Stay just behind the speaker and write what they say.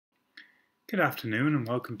Good afternoon and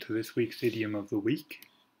welcome to this week's Idiom of the Week.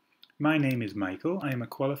 My name is Michael. I am a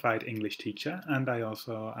qualified English teacher and I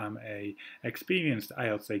also am an experienced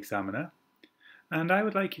IELTS examiner. And I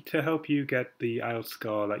would like to help you get the IELTS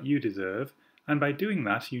score that you deserve, and by doing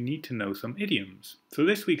that you need to know some idioms. So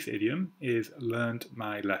this week's idiom is learned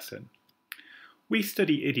my lesson. We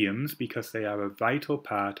study idioms because they are a vital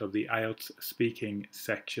part of the IELTS speaking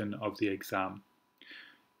section of the exam.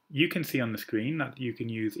 You can see on the screen that you can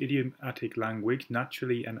use idiomatic language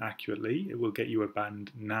naturally and accurately. It will get you a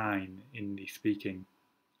band 9 in the speaking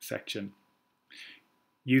section.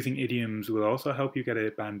 Using idioms will also help you get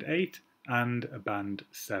a band 8 and a band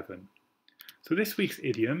 7. So this week's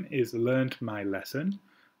idiom is learned my lesson.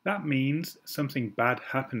 That means something bad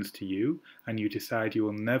happens to you and you decide you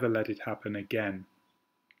will never let it happen again.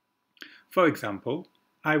 For example,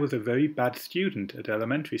 I was a very bad student at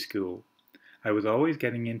elementary school. I was always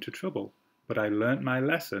getting into trouble, but I learnt my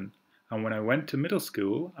lesson, and when I went to middle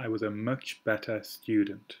school, I was a much better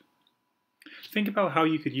student. Think about how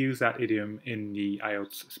you could use that idiom in the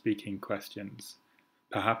IELTS speaking questions.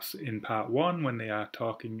 Perhaps in part 1, when they are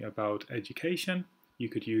talking about education, you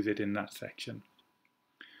could use it in that section.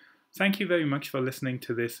 Thank you very much for listening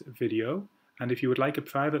to this video, and if you would like a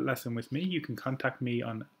private lesson with me, you can contact me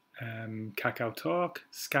on Kakao Talk,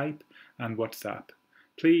 Skype, and WhatsApp.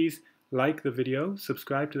 Please like the video,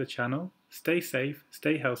 subscribe to the channel, stay safe,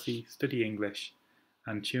 stay healthy, study English,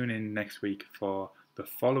 and tune in next week for the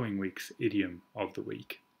following week's idiom of the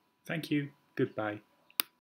week. Thank you. Goodbye.